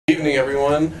evening,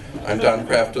 everyone. I'm Don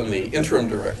Crafton, the interim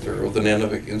director of the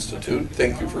Nanovic Institute.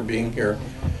 Thank you for being here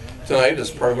tonight as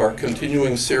part of our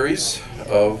continuing series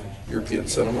of European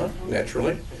cinema,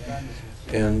 naturally.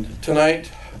 And tonight,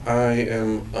 I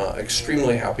am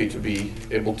extremely happy to be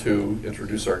able to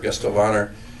introduce our guest of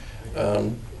honor,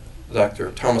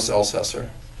 Dr. Thomas Elsaesser.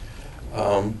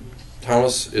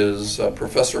 Thomas is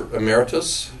Professor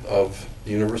Emeritus of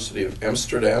the University of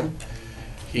Amsterdam.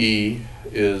 He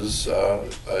is a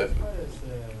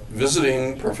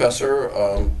visiting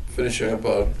professor, finishing up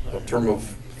a term of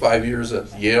 5 years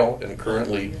at Yale and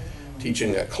currently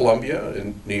teaching at Columbia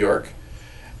in New York,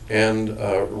 and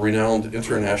a renowned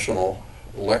international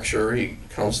lecturer. He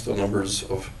counts the numbers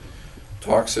of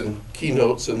talks and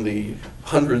keynotes in the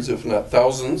hundreds, if not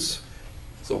thousands.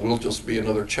 So we'll just be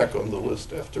another check on the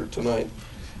list after tonight.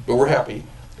 But we're happy.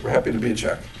 We're happy to be a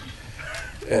check.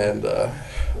 And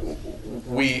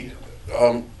we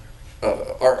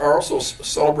are also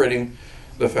celebrating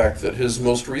the fact that his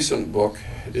most recent book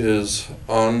is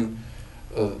on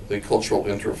the cultural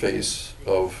interface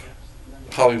of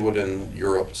Hollywood and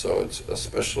Europe. So it's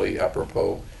especially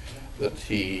apropos that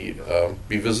he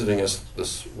be visiting us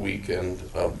this week, and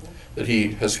that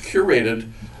he has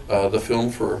curated the film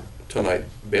for tonight,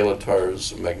 Bela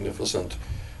Tarr's magnificent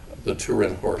The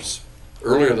Turin Horse.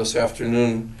 Earlier this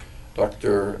afternoon,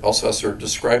 Dr. Elsaesser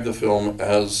described the film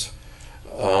as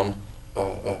a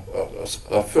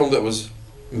film that was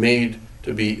made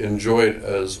to be enjoyed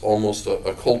as almost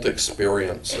a cult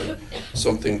experience, and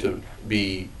something to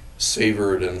be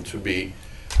savored and to be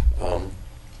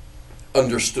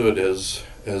understood as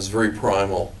very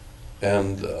primal.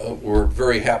 And we're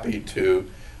very happy to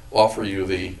offer you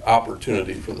the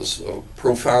opportunity for this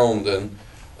profound and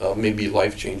maybe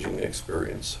life-changing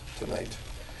experience tonight.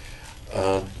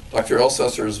 Dr.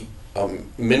 Elsaesser's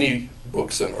many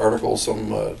books and articles,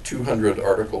 some 200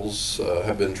 articles,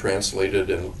 have been translated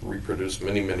and reproduced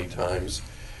many, many times.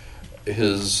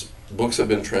 His books have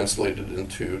been translated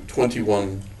into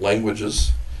 21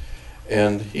 languages,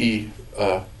 and he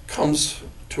comes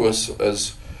to us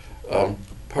as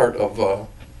part of a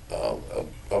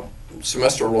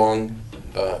semester-long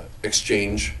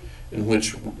exchange in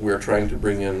which we're trying to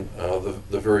bring in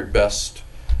the very best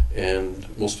and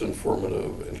most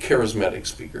informative and charismatic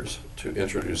speakers to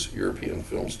introduce European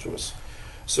films to us.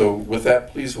 So with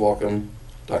that, please welcome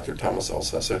Dr. Thomas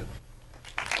Elsaesser.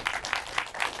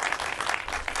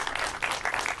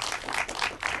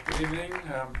 Good evening.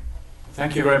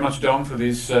 Thank you very much, Don, for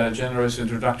these generous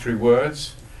introductory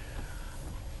words.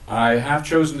 I have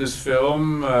chosen this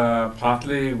film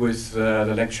partly with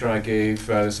the lecture I gave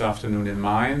this afternoon in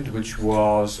mind, which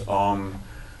was on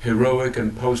heroic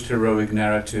and post-heroic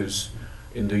narratives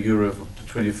in the Europe of the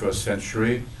 21st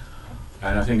century.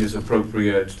 And I think it's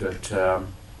appropriate that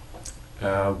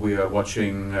we are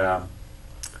watching the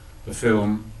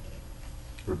film,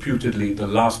 reputedly the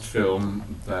last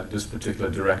film that this particular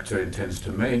director intends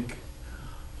to make,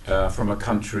 from a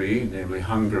country, namely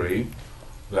Hungary,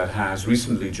 that has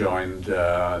recently joined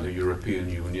the European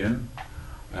Union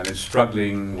and is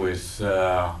struggling with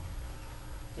a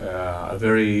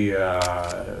very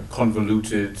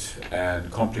convoluted and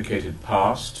complicated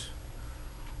past,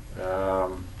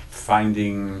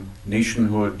 finding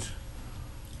nationhood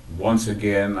once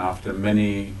again after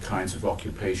many kinds of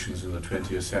occupations in the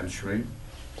 20th century,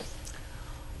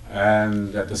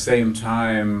 and at the same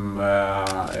time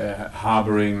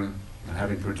harboring and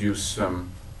having produced some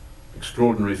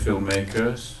extraordinary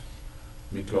filmmakers,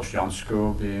 Miklos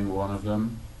Jansko being one of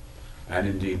them, and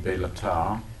indeed Bela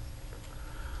Tarr.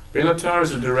 Bela Tarr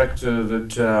is a director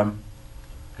that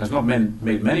has not made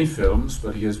many films,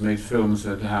 but he has made films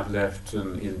that have left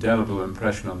an indelible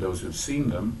impression on those who've seen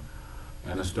them.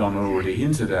 And as Don already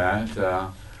hinted at,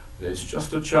 there's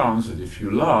just a chance that if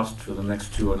you last for the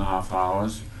next 2.5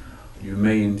 hours, you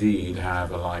may indeed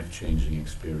have a life-changing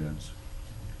experience.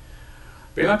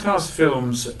 Bela Tarr's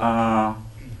films are,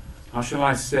 how shall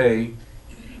I say,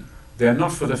 they're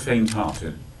not for the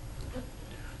faint-hearted.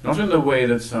 Not in the way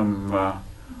that some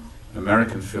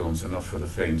American films are not for the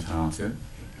faint-hearted,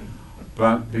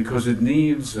 but because it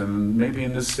needs, and maybe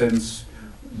in this sense,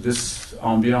 this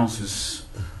ambiance is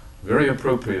very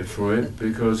appropriate for it,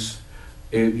 because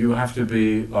you have to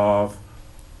be of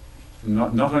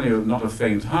not only not a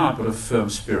faint heart, but a firm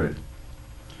spirit.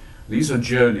 These are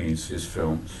journeys, his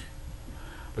films,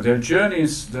 but they're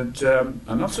journeys that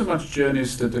are not so much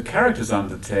journeys that the characters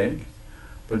undertake,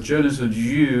 but journeys that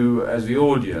you, as the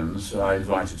audience, are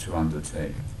invited to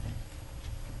undertake.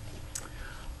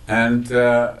 And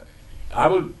I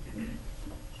will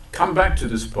come back to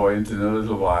this point in a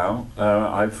little while.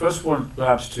 I first want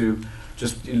perhaps to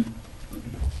just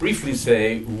briefly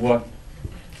say what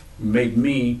made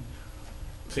me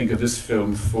think of this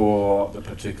film for the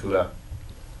particular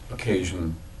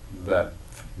occasion that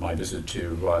my visit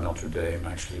to Royal Notre Dame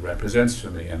actually represents for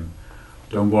me. And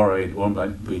don't worry, it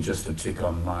won't be just a tick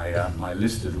on my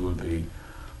list, it will be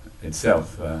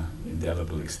itself an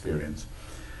indelible experience.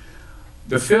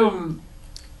 The film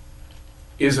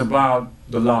is about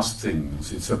the last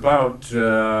things. It's about, if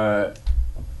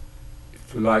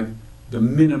you like, the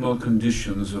minimal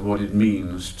conditions of what it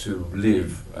means to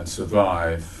live and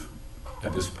survive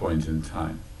at this point in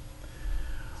time.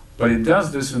 But it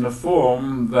does this in a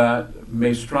form that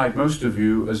may strike most of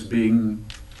you as being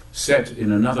set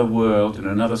in another world, in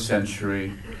another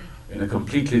century, in a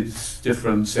completely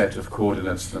different set of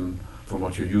coordinates than from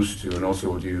what you're used to, and also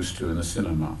what you're used to in the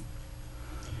cinema.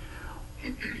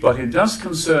 But it does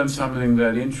concern something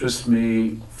that interests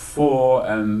me for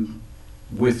and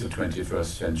with the 21st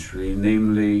century,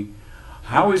 namely,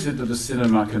 how is it that the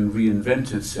cinema can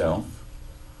reinvent itself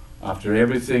after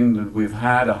everything that we've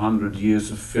had, 100 years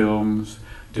of films,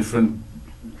 different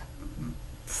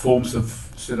forms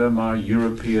of cinema,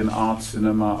 European art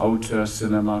cinema, auteur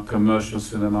cinema, commercial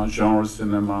cinema, genre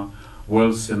cinema,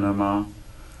 world cinema,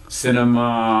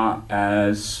 cinema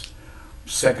as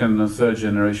second and third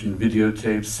generation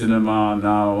videotape, cinema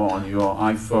now on your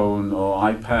iPhone or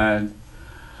iPad.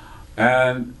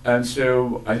 And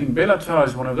so I think Bela Tarr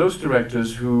is one of those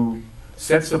directors who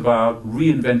sets about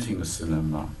reinventing the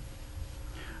cinema.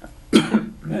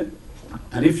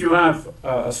 And if you have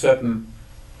a certain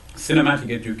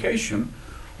cinematic education,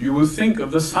 you will think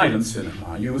of the silent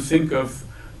cinema, you will think of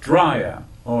Dreyer,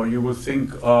 or you will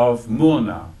think of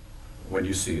Murnau when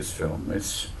you see his film.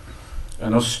 It's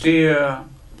an austere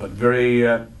but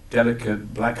very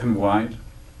delicate black and white.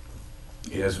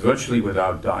 It is virtually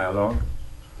without dialogue.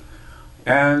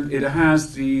 And it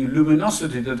has the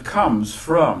luminosity that comes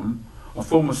from a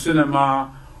form of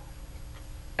cinema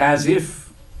as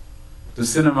if the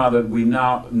cinema that we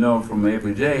now know from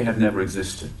every day had never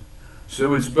existed.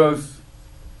 So it's both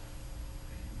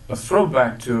a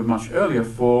throwback to a much earlier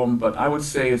form, but I would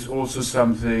say it's also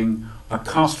something, a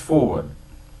cast forward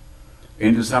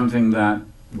into something that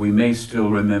we may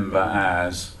still remember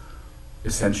as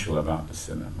essential about the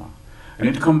cinema. And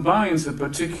it combines a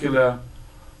particular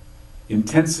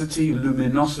intensity,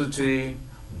 luminosity,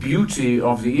 beauty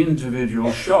of the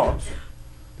individual shot.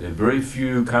 There are very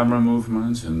few camera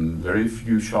movements and very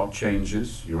few shot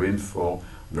changes. You're in for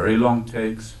very long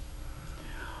takes.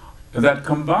 And that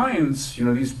combines, you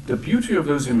know, the beauty of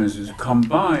those images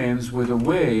combines with a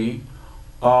way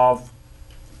of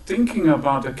thinking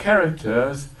about the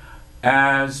characters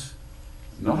as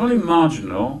not only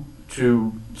marginal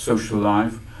to social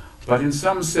life, but in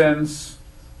some sense,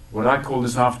 what I call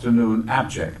this afternoon,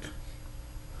 abject.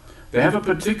 They have a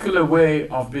particular way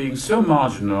of being so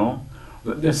marginal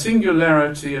that their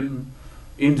singularity and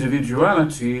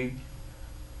individuality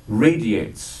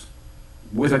radiates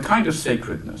with a kind of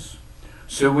sacredness.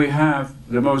 So we have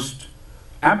the most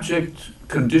abject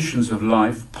conditions of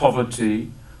life,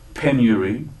 poverty,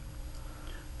 penury,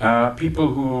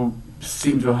 people who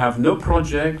seem to have no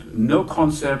project, no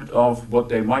concept of what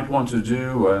they might want to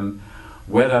do and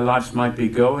where their lives might be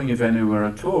going, if anywhere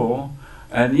at all,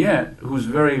 and yet whose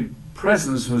very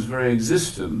presence, whose very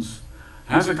existence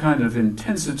has a kind of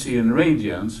intensity and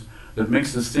radiance that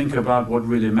makes us think about what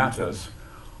really matters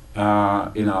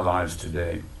in our lives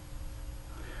today.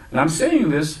 And I'm saying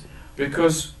this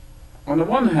because, on the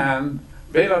one hand,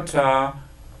 Bela Tarr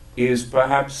is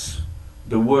perhaps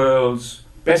the world's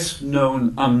best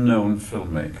known unknown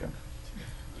filmmaker.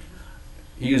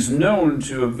 He is known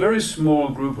to a very small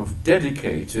group of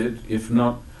dedicated, if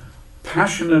not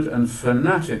passionate and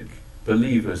fanatic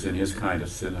believers in his kind of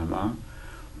cinema,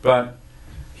 but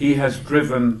he has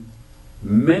driven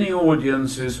many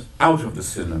audiences out of the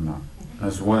cinema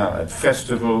as well, at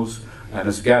festivals and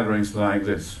at gatherings like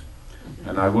this.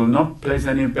 And I will not place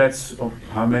any bets of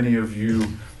how many of you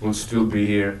will still be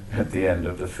here at the end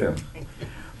of the film.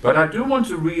 But I do want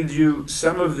to read you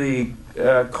some of the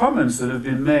comments that have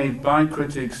been made by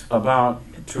critics about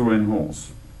Turin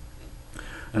Horse.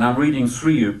 And I'm reading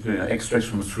extracts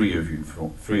from three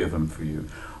of them for you.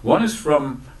 One is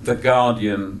from The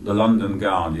Guardian, the London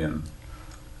Guardian,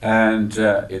 and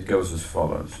it goes as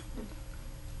follows.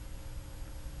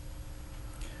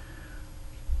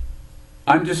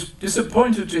 I'm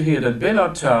disappointed to hear that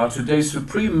Bela Tarr, today's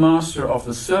supreme master of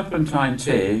the serpentine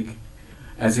take,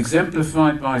 as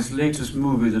exemplified by his latest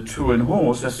movie, The Turin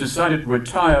Horse, has decided to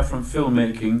retire from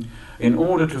filmmaking in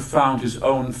order to found his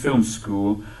own film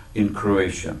school in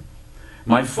Croatia.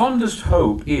 My fondest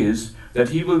hope is that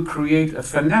he will create a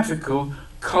fanatical,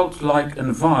 cult-like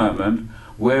environment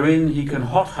wherein he can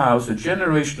hothouse a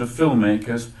generation of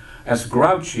filmmakers as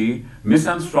grouchy,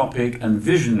 misanthropic and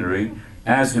visionary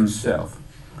as himself.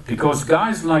 Because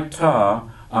guys like Tarr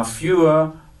are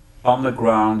fewer on the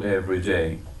ground every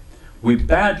day. We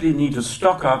badly need to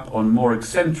stock up on more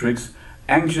eccentrics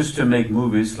anxious to make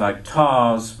movies like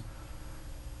Tarr's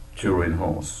Turin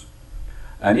Horse.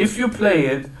 And if you play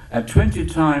it at 20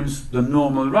 times the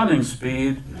normal running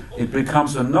speed, it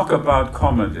becomes a knockabout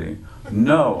comedy.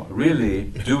 No, really,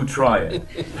 do try it.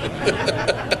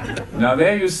 Now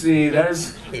there you see,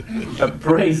 there's a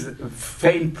praise,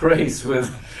 faint praise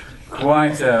with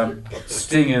quite a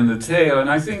sting in the tail, and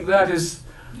I think that is,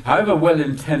 however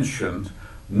well-intentioned,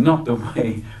 not the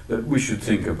way that we should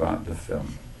think about the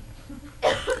film.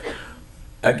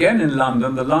 Again in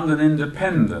London, the London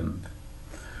Independent.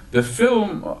 The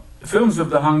films of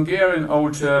the Hungarian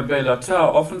author Bela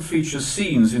Tarr often feature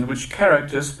scenes in which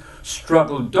characters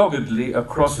struggle doggedly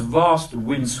across vast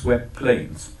windswept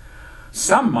plains.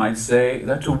 Some might say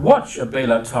that to watch a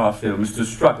Bela Tarr film is to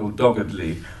struggle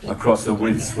doggedly across a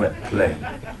windswept plain.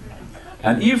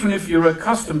 And even if you're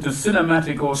accustomed to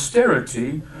cinematic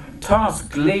austerity, Tarr's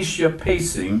glacier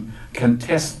pacing can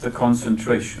test the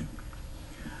concentration.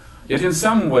 Yet in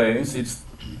some ways,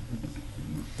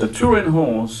 the Turin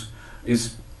Horse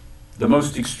is the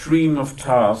most extreme of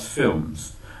Tarr's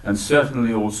films, and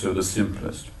certainly also the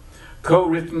simplest.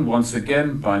 Co-written once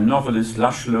again by novelist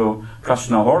Laszlo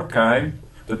Krasznahorkai,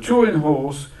 the Turin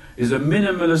Horse is a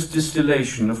minimalist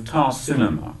distillation of Tarr's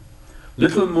cinema.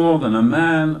 Little more than a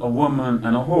man, a woman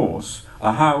and a horse,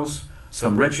 a house,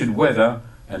 some wretched weather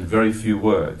and very few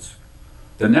words.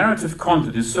 The narrative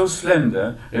content is so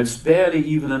slender that it's barely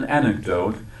even an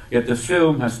anecdote, yet the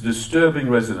film has a disturbing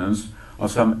resonance of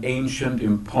some ancient,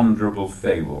 imponderable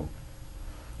fable.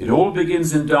 It all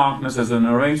begins in darkness as the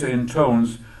narrator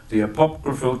intones the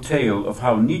apocryphal tale of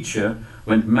how Nietzsche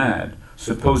went mad,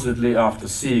 supposedly after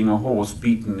seeing a horse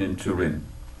beaten in Turin.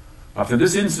 After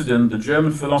this incident, the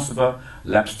German philosopher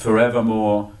lapsed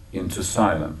forevermore into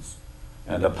silence.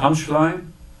 And a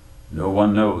punchline? No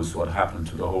one knows what happened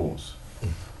to the horse.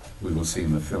 We will see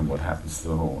in the film what happens to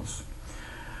the horse.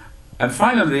 And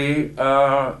finally,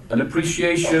 an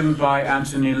appreciation by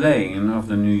Anthony Lane of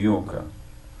The New Yorker.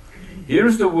 Here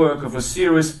is the work of a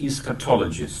serious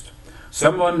eschatologist,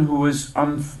 someone who is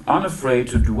unafraid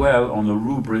to dwell on the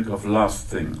rubric of last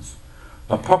things.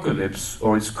 Apocalypse,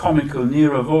 or its comical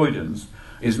near avoidance,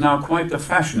 is now quite the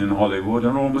fashion in Hollywood,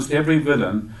 and almost every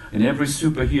villain in every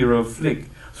superhero flick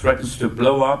threatens to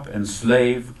blow up,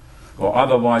 enslave, or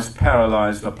otherwise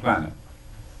paralyze the planet.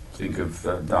 Think of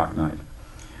Dark Knight.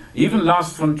 Even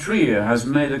Lars von Trier has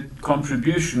made a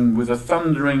contribution with a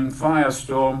thundering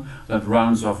firestorm that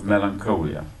rounds off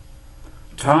Melancholia.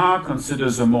 Tarr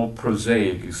considers a more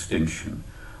prosaic extinction,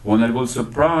 one that will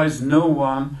surprise no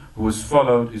one who has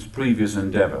followed his previous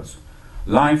endeavors.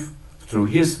 Life, through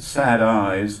his sad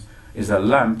eyes, is a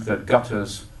lamp that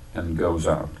gutters and goes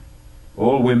out.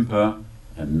 All whimper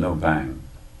and no bang.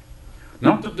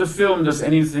 Not that the film does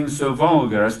anything so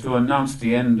vulgar as to announce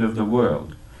the end of the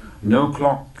world. No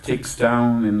clock ticks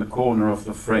down in the corner of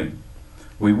the frame.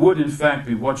 We would, in fact,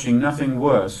 be watching nothing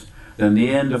worse than the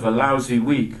end of a lousy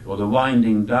week or the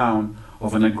winding down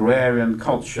of an agrarian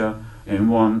culture in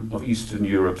one of Eastern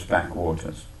Europe's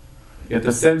backwaters. Yet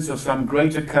the sense of some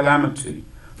greater calamity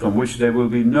from which there will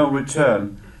be no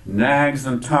return nags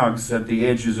and tugs at the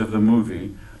edges of the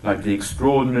movie like the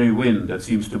extraordinary wind that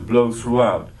seems to blow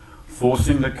throughout,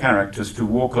 forcing the characters to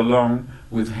walk along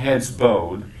with heads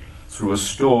bowed through a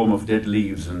storm of dead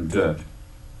leaves and dirt.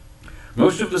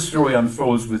 Most of the story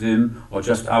unfolds within or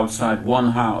just outside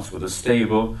one house with a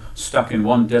stable stuck in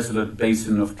one desolate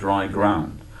basin of dry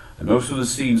ground, and most of the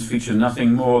scenes feature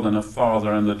nothing more than a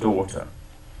father and a daughter.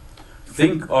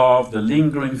 Think of the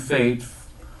lingering fate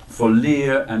for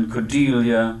Lear and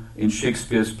Cordelia in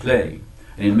Shakespeare's play,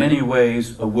 and in many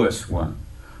ways a worse one.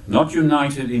 Not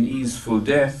united in easeful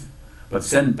death, but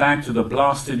sent back to the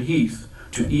blasted heath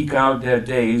to eke out their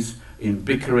days in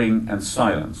bickering and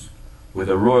silence, with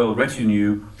a royal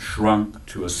retinue shrunk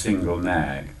to a single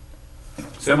nag.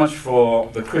 So much for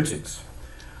the critics.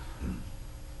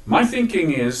 My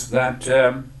thinking is that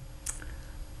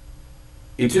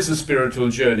it is a spiritual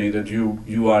journey that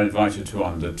you are invited to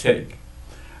undertake.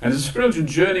 And it's a spiritual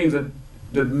journey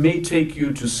that may take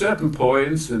you to certain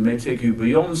points, it may take you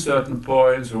beyond certain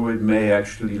points, or it may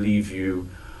actually leave you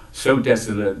so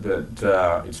desolate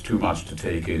that it's too much to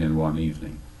take in one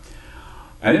evening.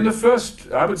 And in the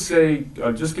first, I would say,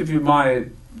 I'll just give you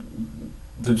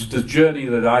the journey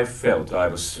that I felt I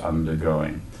was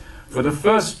undergoing. For the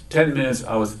first 10 minutes,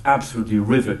 I was absolutely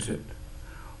riveted.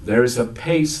 There is a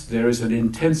pace, there is an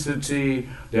intensity,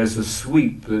 there's a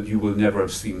sweep that you will never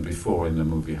have seen before in the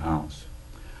movie house.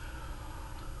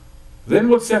 Then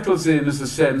what settles in is the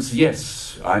sense,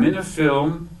 yes, I'm in a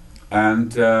film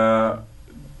and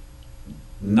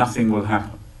nothing will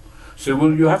happen. So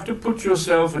you have to put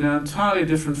yourself in an entirely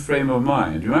different frame of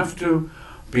mind. You have to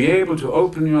be able to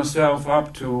open yourself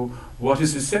up to what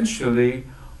is essentially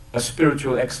a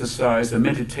spiritual exercise, a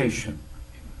meditation.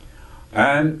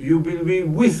 And you will be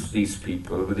with these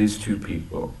people, with these two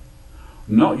people.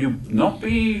 Not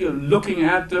be looking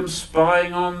at them,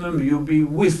 spying on them, you'll be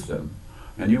with them.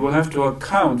 And you will have to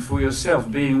account for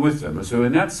yourself being with them. And so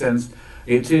in that sense,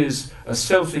 it is a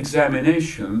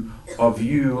self-examination of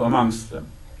you amongst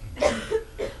them.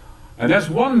 And that's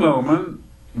one moment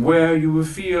where you will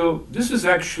feel this is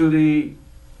actually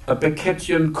a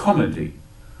Beckettian comedy.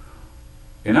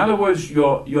 In other words,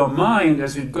 your mind,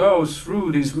 as it goes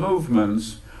through these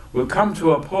movements, will come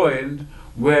to a point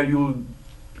where you'll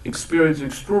experience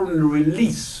extraordinary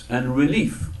release and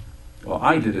relief, or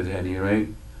I did at any rate,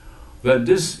 that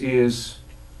this is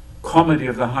comedy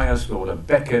of the highest order.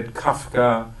 Beckett,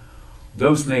 Kafka,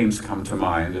 those names come to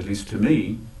mind, at least to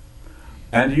me,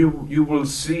 and you will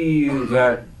see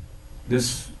that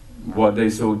this, what they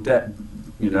saw, Bela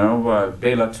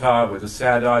Tarr with the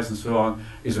sad eyes and so on,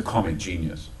 is a comic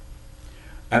genius.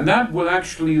 And that will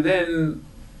actually then,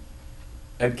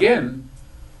 again,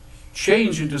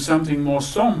 change into something more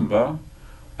somber,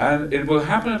 and it will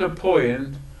happen at a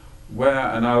point where,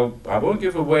 and I won't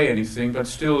give away anything, but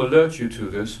still alert you to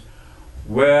this,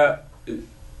 where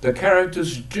the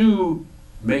characters do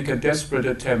make a desperate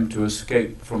attempt to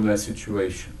escape from their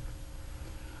situation.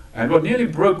 And what nearly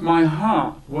broke my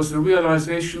heart was the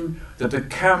realization that the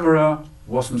camera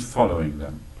wasn't following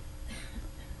them.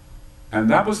 And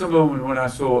that was the moment when I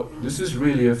thought, this is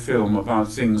really a film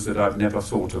about things that I've never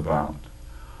thought about.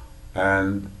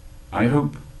 And I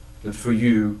hope that for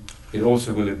you, it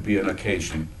also will be an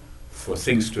occasion for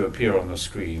things to appear on the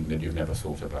screen that you've never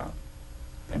thought about.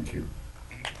 Thank you.